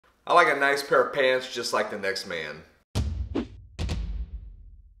I like a nice pair of pants just like the next man.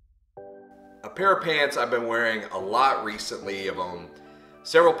 A pair of pants I've been wearing a lot recently. I've owned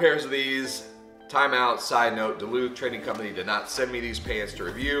several pairs of these. Timeout, side note, Duluth Trading Company did not send me these pants to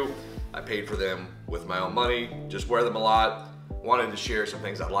review. I paid for them with my own money, just wear them a lot. Wanted to share some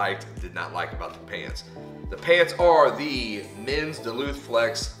things I liked and did not like about the pants. The pants are the men's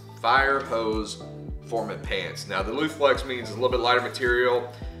DuluthFlex Fire Hose Foreman pants. Now DuluthFlex means it's a little bit lighter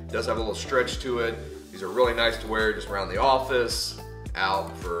material. It does have a little stretch to it. These are really nice to wear just around the office,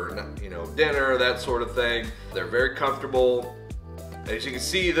 out for dinner, that sort of thing. They're very comfortable. As you can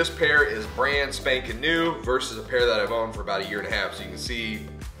see, this pair is brand spanking new versus a pair that I've owned for about a year and a half. So you can see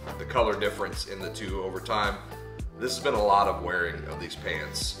the color difference in the two over time. This has been a lot of wearing of these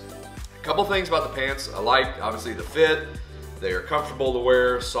pants. A couple things about the pants. I like, obviously, the fit. They are comfortable to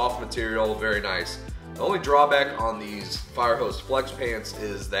wear, soft material, very nice. The only drawback on these Fire Hose Flex pants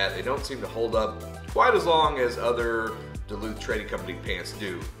is that they don't seem to hold up quite as long as other Duluth Trading Company pants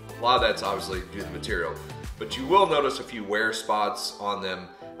do. A lot of that's obviously due to the material. But you will notice a few wear spots on them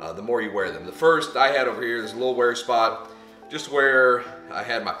the more you wear them. The first I had over here, there's a little wear spot just where I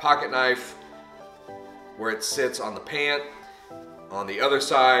had my pocket knife, where it sits on the pant. On the other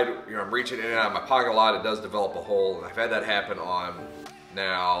side, I'm reaching in and out of my pocket a lot, it does develop a hole, and I've had that happen on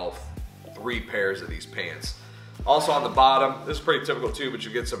now 3 pairs of these pants. Also on the bottom, this is pretty typical too, but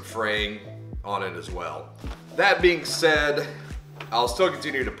you get some fraying on it as well. That being said, I'll still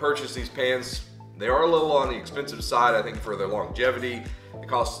continue to purchase these pants. They are a little on the expensive side, I think, for their longevity. It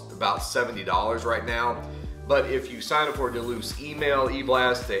costs about $70 right now. But if you sign up for Duluth's email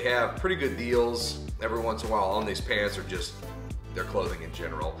e-blast, they have pretty good deals every once in a while on these pants, or just their clothing in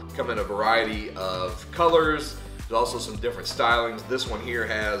general. Come in a variety of colors. There's also some different stylings. This one here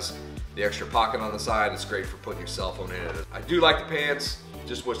has the extra pocket on the side. It's great for putting your cell phone in it. I do like the pants,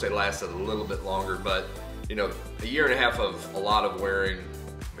 just wish they lasted a little bit longer, but a year and a half of a lot of wearing,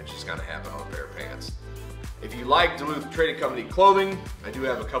 it just kind of happened on a pair of pants. If you like Duluth Trading Company clothing, I do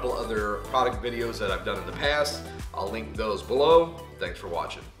have a couple other product videos that I've done in the past. I'll link those below. Thanks for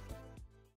watching.